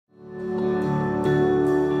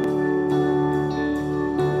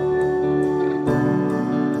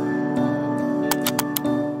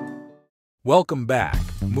Welcome back.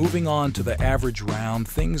 Moving on to the average round,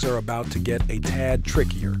 things are about to get a tad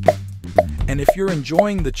trickier. And if you're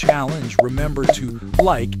enjoying the challenge, remember to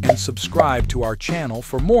like and subscribe to our channel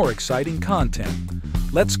for more exciting content.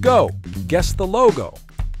 Let's go! Guess the logo.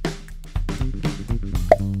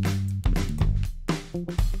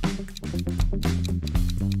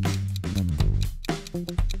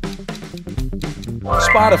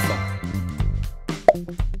 Spotify.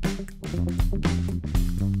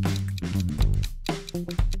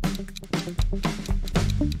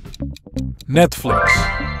 Netflix.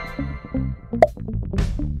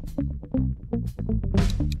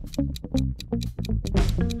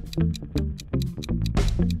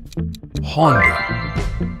 Honda.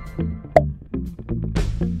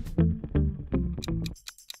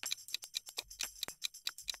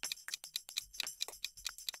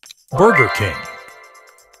 Burger King.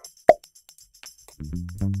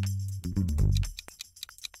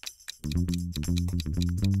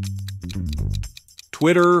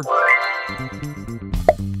 Twitter.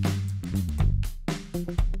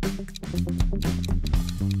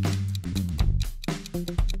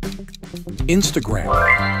 Instagram.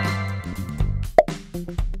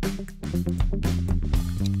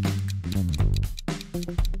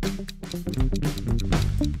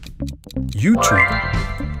 YouTube.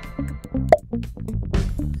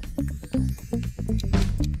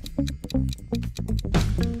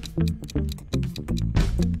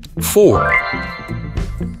 Ford.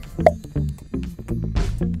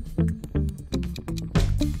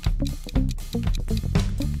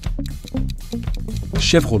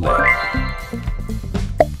 Chevrolet.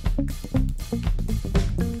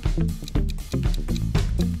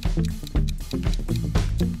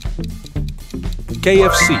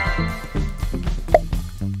 KFC.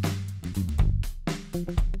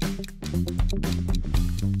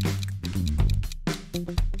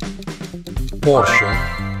 Porsche.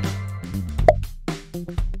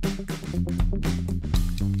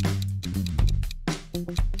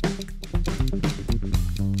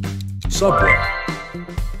 Subway.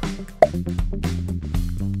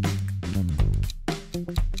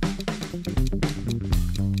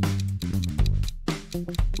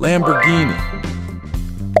 Lamborghini.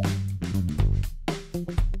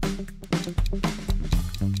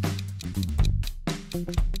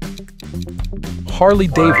 Harley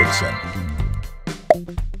Davidson.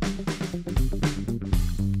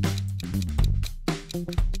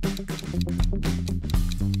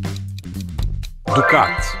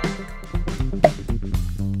 Ducati.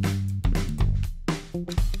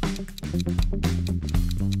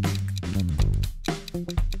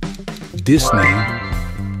 Disney.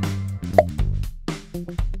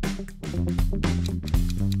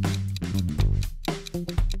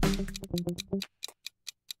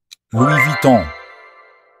 Louis Vuitton.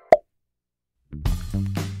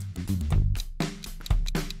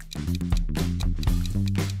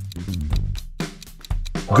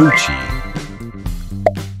 Gucci.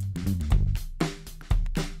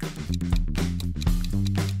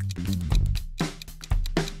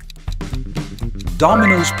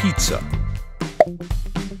 Domino's Pizza.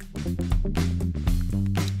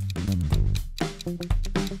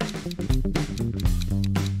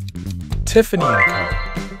 Tiffany & Co.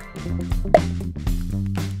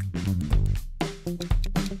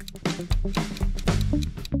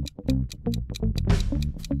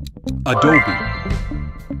 Adobe.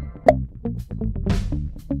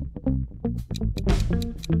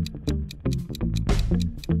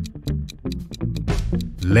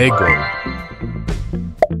 Lego.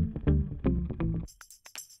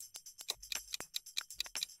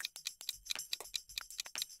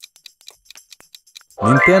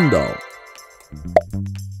 Nintendo.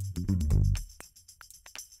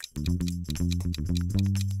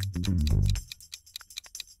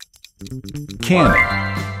 Canon.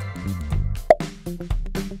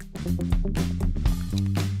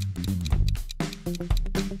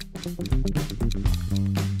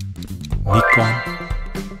 Nikon.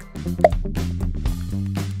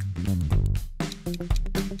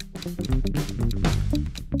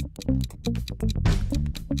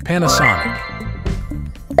 Panasonic.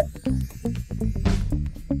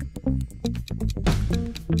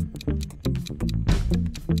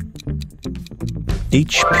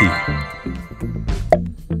 HP.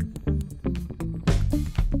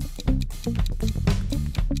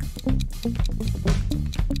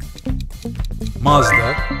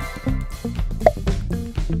 Mazda.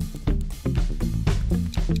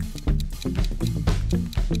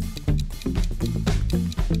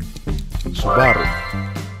 Subaru.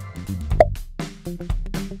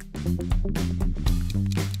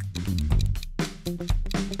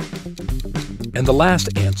 And the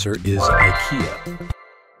last answer is IKEA.